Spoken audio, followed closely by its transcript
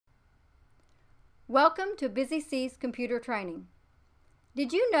Welcome to Busy C's computer training.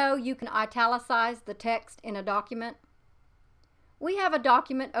 Did you know you can italicize the text in a document? We have a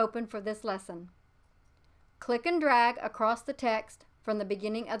document open for this lesson. Click and drag across the text from the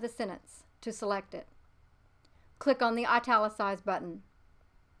beginning of the sentence to select it. Click on the Italicize button.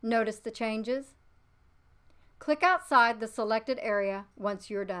 Notice the changes. Click outside the selected area once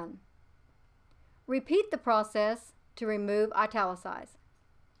you're done. Repeat the process to remove Italicize.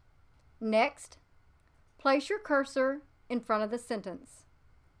 Next, place your cursor in front of the sentence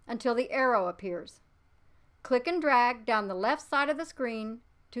until the arrow appears. Click and drag down the left side of the screen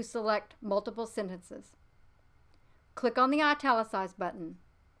to select multiple sentences. Click on the Italicize button.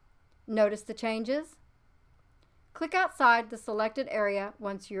 Notice the changes. Click outside the selected area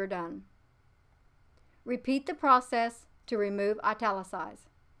once you're done. Repeat the process to remove Italicize.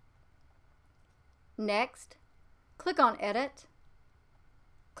 Next, click on Edit.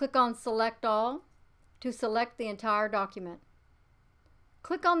 Click on Select All to select the entire document.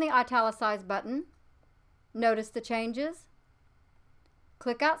 Click on the Italicize button. Notice the changes.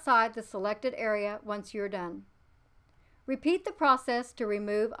 Click outside the selected area once you're done. Repeat the process to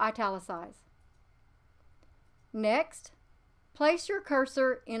remove Italicize. Next, place your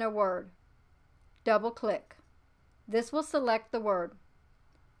cursor in a word. Double-click. This will select the word.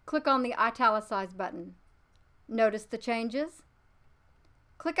 Click on the Italicize button. Notice the changes.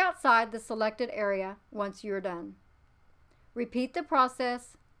 Click outside the selected area once you're done. Repeat the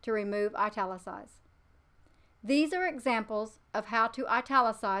process to remove Italicize. These are examples of how to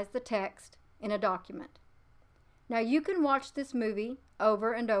italicize the text in a document. Now you can watch this movie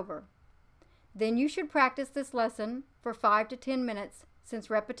over and over. Then you should practice this lesson for 5 to 10 minutes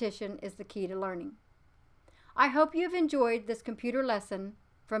since repetition is the key to learning. I hope you have enjoyed this computer lesson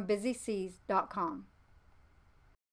from busycs.com.